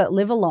that people that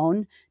live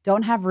alone,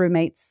 don't have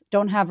roommates,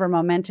 don't have a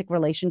romantic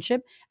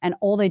relationship, and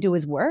all they do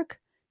is work,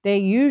 they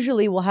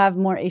usually will have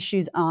more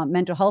issues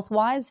mental health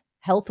wise,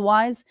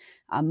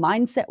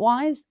 mindset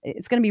wise.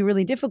 It's going to be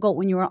really difficult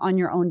when you are on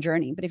your own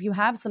journey. But if you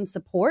have some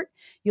support,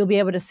 you'll be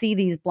able to see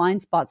these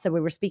blind spots that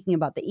we were speaking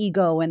about, the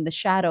ego and the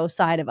shadow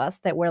side of us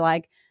that we're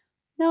like,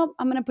 no,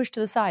 I'm going to push to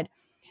the side.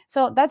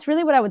 So that's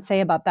really what I would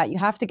say about that. You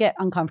have to get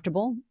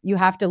uncomfortable. You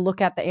have to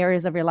look at the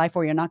areas of your life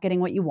where you're not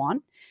getting what you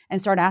want and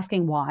start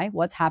asking why,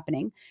 what's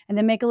happening, and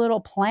then make a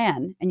little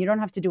plan. And you don't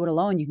have to do it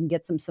alone. You can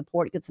get some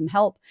support, get some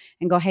help,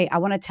 and go, hey, I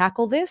want to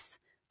tackle this.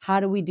 How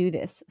do we do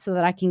this so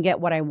that I can get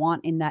what I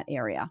want in that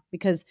area?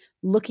 Because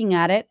looking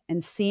at it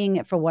and seeing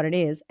it for what it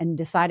is and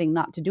deciding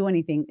not to do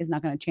anything is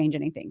not going to change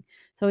anything.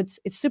 So it's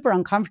super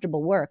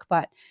uncomfortable work.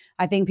 But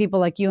I think people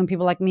like you and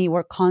people like me,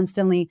 we're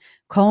constantly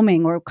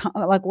combing or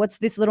like, what's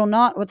this little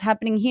knot? What's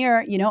happening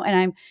here? You know,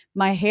 and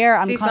my hair,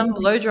 I'm See some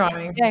constantly, blow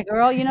drying. yeah,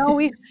 girl, you know,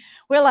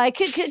 we're like,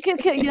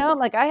 you know,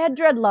 like I had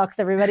dreadlocks,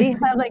 everybody.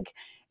 Like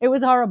it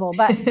was horrible.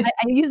 But I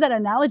use that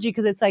analogy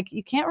because it's like,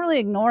 you can't really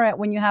ignore it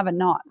when you have a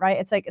knot, right?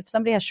 It's like if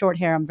somebody has short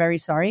hair, I'm very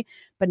sorry,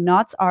 but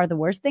knots are the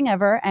worst thing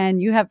ever.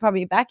 And you have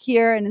probably back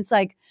here and it's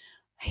like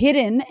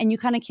hidden and you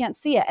kind of can't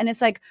see it. And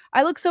it's like,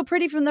 I look so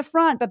pretty from the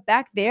front, but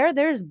back there,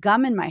 there's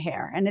gum in my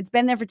hair and it's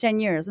been there for 10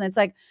 years. And it's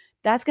like,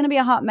 that's going to be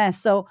a hot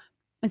mess. So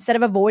instead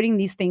of avoiding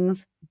these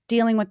things,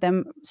 dealing with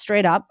them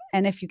straight up.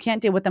 And if you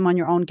can't deal with them on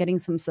your own, getting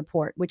some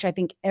support, which I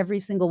think every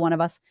single one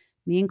of us,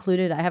 me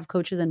included, I have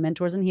coaches and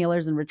mentors and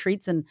healers and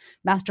retreats and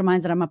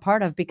masterminds that I'm a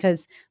part of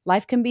because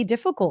life can be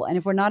difficult. And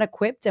if we're not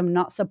equipped and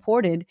not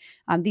supported,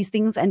 these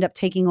things end up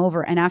taking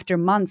over. And after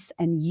months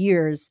and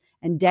years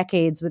and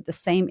decades with the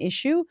same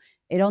issue,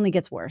 it only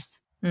gets worse.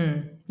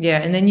 Yeah.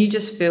 And then you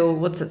just feel,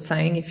 what's it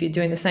saying? If you're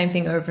doing the same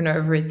thing over and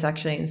over, it's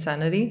actually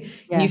insanity.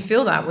 And you Yes.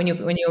 feel that when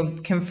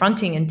you're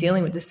confronting and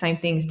dealing with the same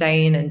things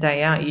day in and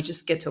day out, you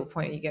just get to a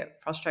point where you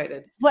get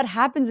frustrated. What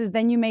happens is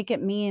then you make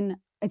it mean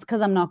it's because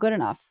I'm not good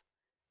enough.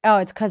 Oh,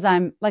 it's because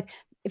I'm like,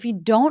 if you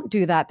don't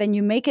do that, then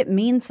you make it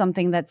mean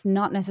something that's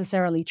not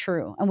necessarily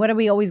true. And what do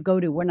we always go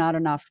to? We're not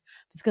enough.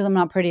 It's because I'm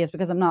not pretty. It's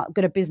because I'm not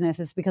good at business.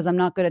 It's because I'm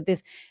not good at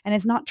this. And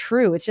it's not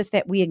true. It's just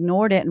that we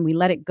ignored it and we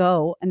let it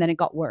go and then it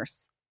got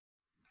worse.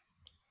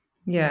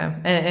 Yeah.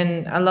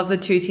 And I love the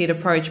two-tiered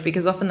approach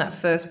because often that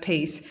first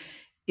piece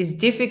is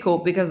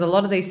difficult because a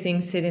lot of these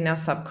things sit in our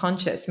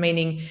subconscious,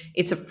 meaning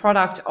it's a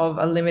product of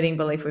a limiting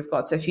belief we've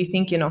got. So if you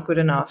think you're not good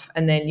enough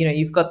and then, you know,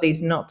 you've got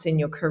these knots in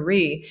your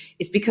career,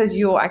 it's because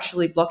you're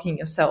actually blocking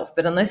yourself.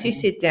 But unless you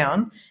sit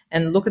down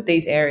and look at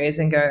these areas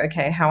and go,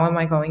 okay, how am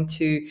I going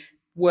to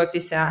work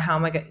this out? How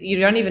am I going? You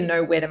don't even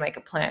know where to make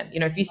a plan. You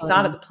know, if you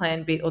start at the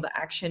plan bit or the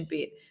action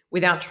bit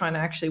without trying to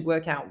actually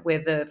work out where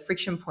the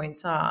friction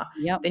points are,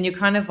 then you're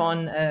kind of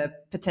on a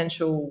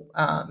potential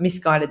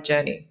misguided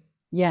journey.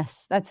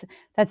 Yes, that's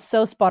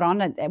so spot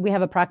on. We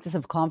have a practice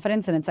of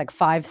confidence and it's like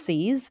 5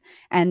 C's.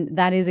 And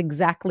that is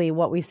exactly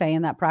what we say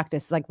in that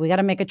practice. Like we got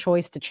to make a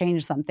choice to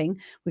change something.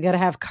 We got to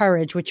have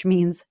courage, which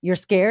means you're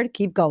scared,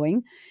 keep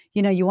going.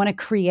 You know, you want to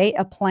create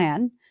a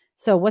plan.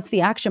 So what's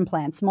the action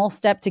plan? Small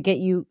step to get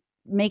you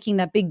making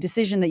that big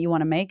decision that you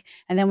want to make.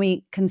 And then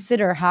we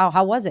consider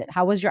how was it?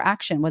 How was your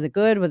action? Was it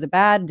good? Was it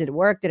bad? Did it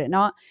work? Did it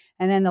not?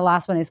 And then the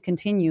last one is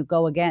continue,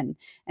 go again.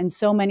 And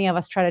so many of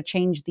us try to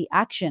change the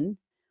action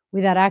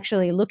without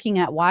actually looking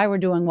at why we're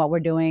doing what we're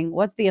doing.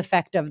 What's the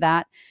effect of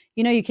that?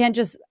 You know, you can't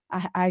just,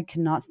 I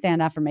cannot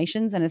stand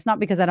affirmations. And it's not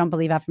because I don't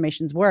believe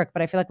affirmations work,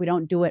 but I feel like we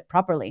don't do it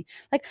properly.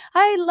 Like,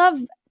 I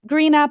love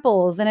green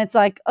apples. And it's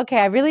like, okay,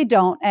 I really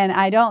don't. And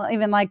I don't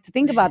even like to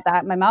think about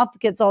that. My mouth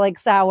gets all like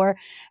sour.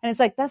 And it's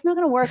like, that's not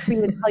going to work for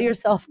you to tell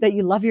yourself that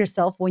you love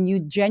yourself when you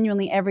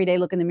genuinely every day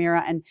look in the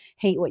mirror and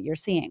hate what you're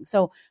seeing.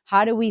 So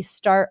how do we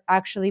start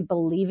actually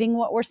believing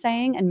what we're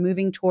saying and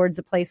moving towards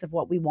a place of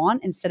what we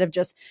want instead of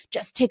just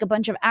take a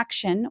bunch of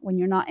action when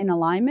you're not in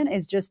alignment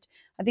is just,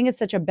 I think it's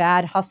such a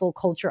bad hustle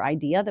culture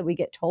idea that we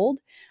get told.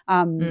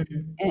 And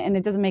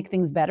it doesn't make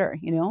things better,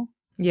 you know?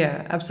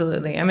 Yeah,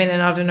 absolutely. I mean,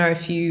 and I don't know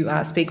if you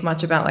speak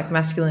much about like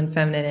masculine,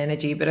 feminine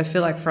energy, but I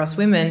feel like for us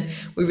women,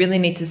 we really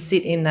need to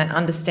sit in that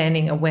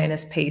understanding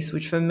awareness piece,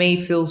 which for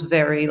me feels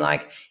very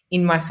like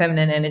in my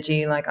feminine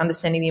energy, like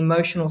understanding the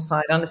emotional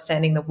side,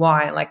 understanding the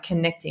why, like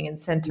connecting and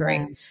Yeah.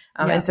 centering.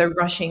 Yeah. And so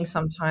rushing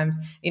sometimes,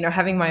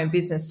 having my own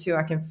business too,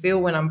 I can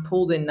feel when I'm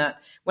pulled in that,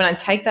 when I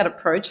take that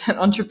approach, an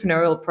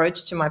entrepreneurial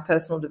approach to my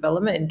personal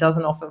development, it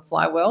doesn't often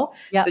fly well.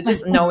 Yeah. So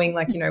just knowing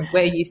like,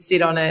 where you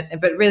sit on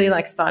it, but really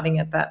like starting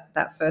at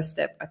that first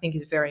step, I think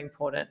is very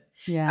important.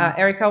 Yeah.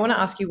 Erica, I want to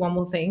ask you one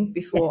more thing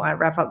before Yes. I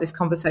wrap up this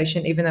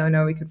conversation, even though I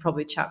know we could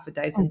probably chat for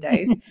days and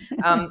days.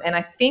 And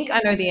I think I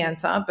know the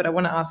answer, but I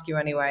want to ask you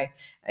anyway.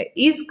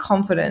 Is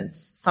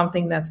confidence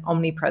something that's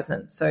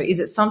omnipresent? So is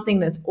it something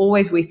that's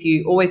always with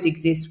you, always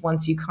exists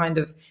once you kind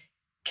of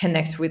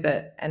connect with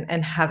it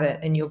and have it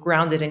and you're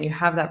grounded and you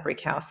have that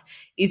brick house?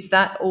 Is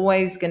that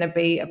always going to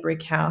be a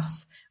brick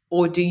house?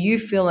 Or do you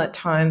feel at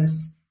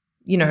times,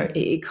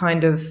 it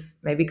kind of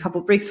maybe a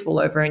couple of bricks fall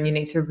over and you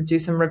need to do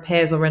some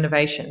repairs or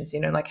renovations?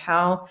 Like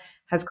how's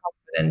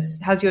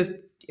your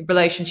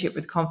relationship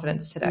with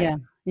confidence today? Yeah.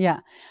 Yeah.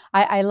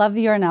 I love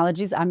your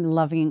analogies. I'm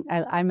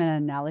an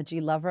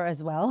analogy lover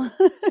as well.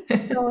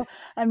 So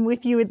I'm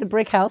with you with the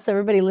brick house.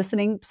 Everybody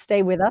listening,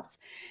 stay with us.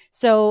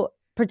 So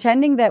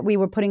pretending that we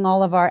were putting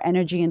all of our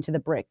energy into the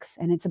bricks,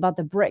 and it's about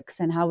the bricks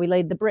and how we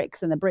laid the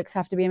bricks, and the bricks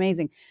have to be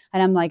amazing.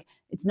 And I'm like,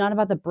 it's not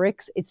about the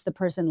bricks. It's the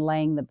person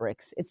laying the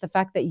bricks. It's the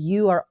fact that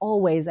you are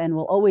always and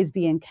will always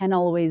be and can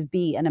always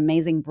be an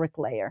amazing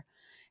bricklayer.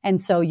 And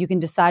so you can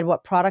decide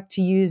what product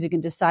to use, you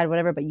can decide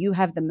whatever, but you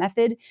have the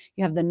method,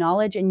 you have the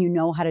knowledge, and you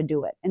know how to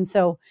do it. And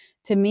so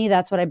to me,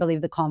 that's what I believe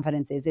the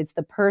confidence is. It's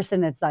the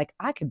person that's like,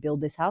 I could build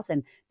this house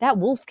and that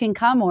wolf can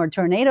come or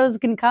tornadoes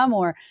can come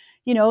or,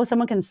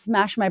 someone can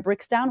smash my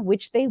bricks down,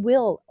 which they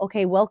will.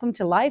 Okay, welcome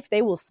to life.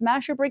 They will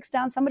smash your bricks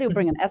down. Somebody will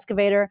bring an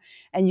excavator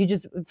and you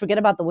just forget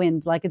about the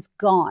wind, like it's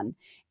gone.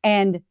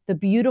 And the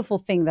beautiful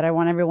thing that I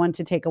want everyone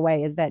to take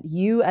away is that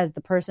you, as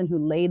the person who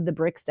laid the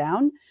bricks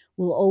down,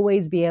 will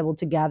always be able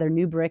to gather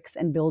new bricks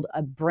and build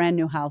a brand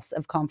new house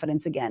of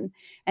confidence again.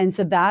 And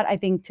so that, I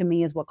think, to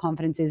me is what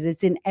confidence is.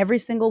 It's in every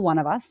single one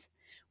of us.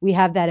 We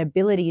have that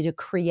ability to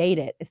create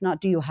it. It's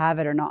not do you have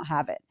it or not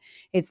have it.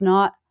 It's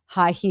not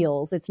high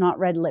heels. It's not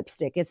red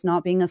lipstick. It's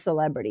not being a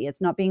celebrity.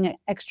 It's not being an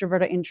extrovert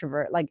or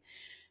introvert. Like,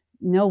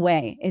 no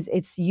way.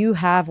 It's you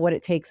have what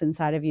it takes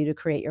inside of you to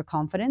create your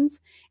confidence.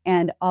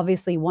 And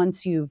obviously,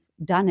 once you've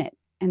done it,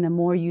 and the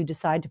more you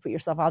decide to put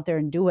yourself out there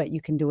and do it, you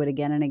can do it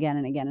again and again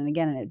and again and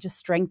again. And it just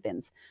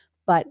strengthens.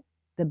 But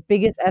the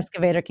biggest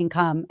excavator can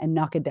come and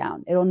knock it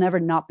down. It'll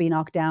never not be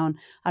knocked down.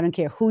 I don't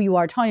care who you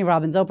are, Tony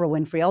Robbins, Oprah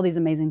Winfrey, all these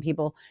amazing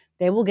people,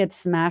 they will get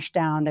smashed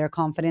down, their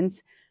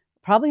confidence,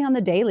 probably on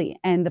the daily.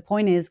 And the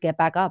point is, get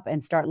back up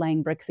and start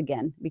laying bricks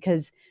again,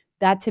 because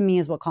that to me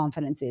is what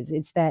confidence is.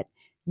 It's that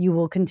you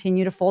will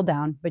continue to fall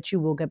down, but you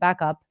will get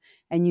back up,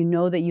 and you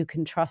know that you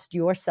can trust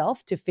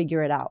yourself to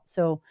figure it out.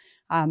 So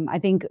I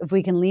think if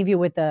we can leave you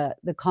with the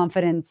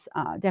confidence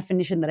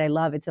definition that I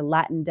love, it's a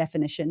Latin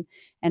definition,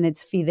 and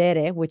it's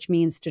fidere, which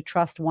means to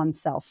trust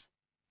oneself.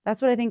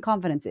 That's what I think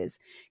confidence is.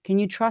 Can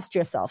you trust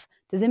yourself?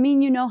 Does it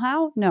mean you know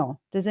how? No.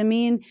 Does it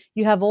mean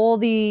you have all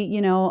the,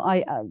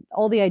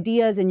 all the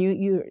ideas and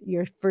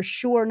you're for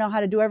sure know how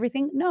to do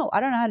everything? No,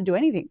 I don't know how to do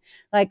anything.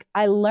 Like,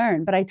 I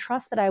learn, but I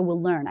trust that I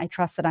will learn. I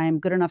trust that I am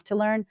good enough to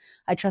learn.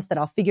 I trust that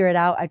I'll figure it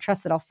out. I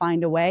trust that I'll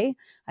find a way.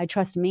 I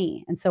trust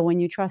me. And so when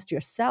you trust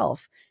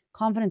yourself,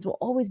 confidence will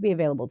always be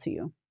available to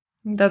you.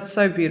 That's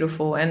so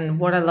beautiful. And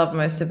what I love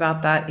most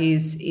about that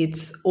is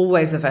it's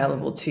always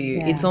available to you.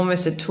 Yeah. It's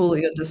almost a tool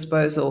at your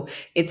disposal.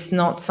 It's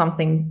not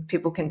something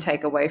people can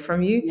take away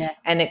from you. Yes.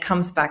 And it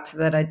comes back to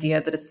that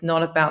idea that it's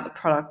not about the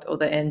product or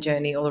the end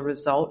journey or the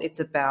result. It's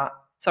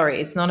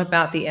not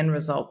about the end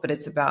result, but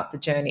it's about the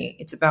journey.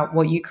 It's about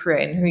what you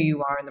create and who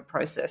you are in the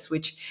process,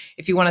 which,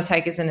 if you want to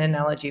take as an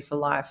analogy for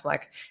life,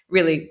 like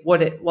really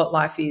what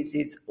life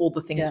is all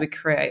the things we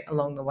create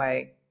along the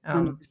way.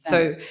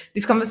 So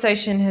this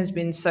conversation has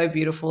been so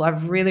beautiful.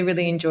 I've really,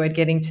 really enjoyed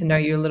getting to know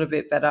you a little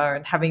bit better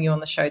and having you on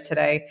the show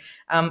today.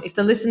 If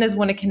the listeners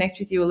want to connect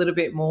with you a little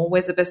bit more,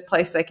 where's the best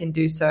place they can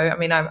do so? I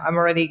mean, I'm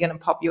already going to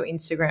pop your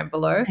Instagram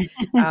below,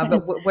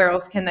 but where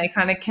else can they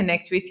kind of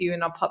connect with you?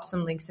 And I'll pop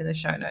some links in the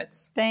show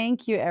notes.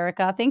 Thank you,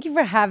 Erika. Thank you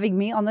for having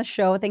me on the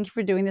show. Thank you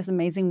for doing this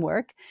amazing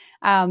work.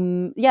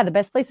 The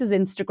best place is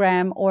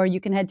Instagram, or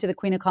you can head to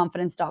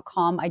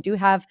thequeenofconfidence.com. I do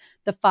have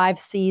the 5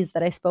 C's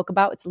that I spoke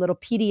about. It's a little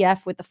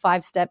PDF with the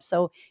 5 steps.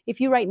 So if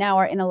you right now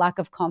are in a lack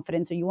of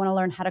confidence, or you want to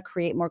learn how to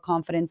create more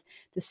confidence,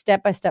 the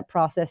step-by-step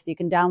process, you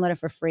can download it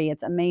for free.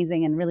 It's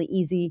amazing and really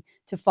easy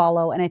to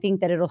follow. And I think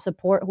that it'll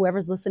support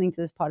whoever's listening to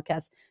this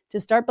podcast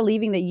to start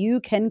believing that you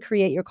can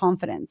create your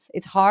confidence.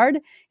 It's hard,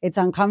 it's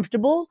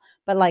uncomfortable,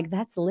 but like,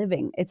 that's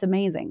living. It's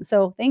amazing.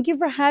 So thank you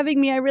for having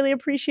me. I really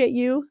appreciate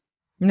you.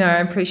 No, I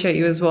appreciate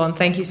you as well. And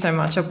thank you so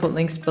much. I'll put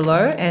links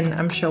below, and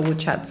I'm sure we'll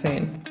chat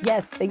soon.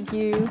 Yes, thank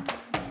you.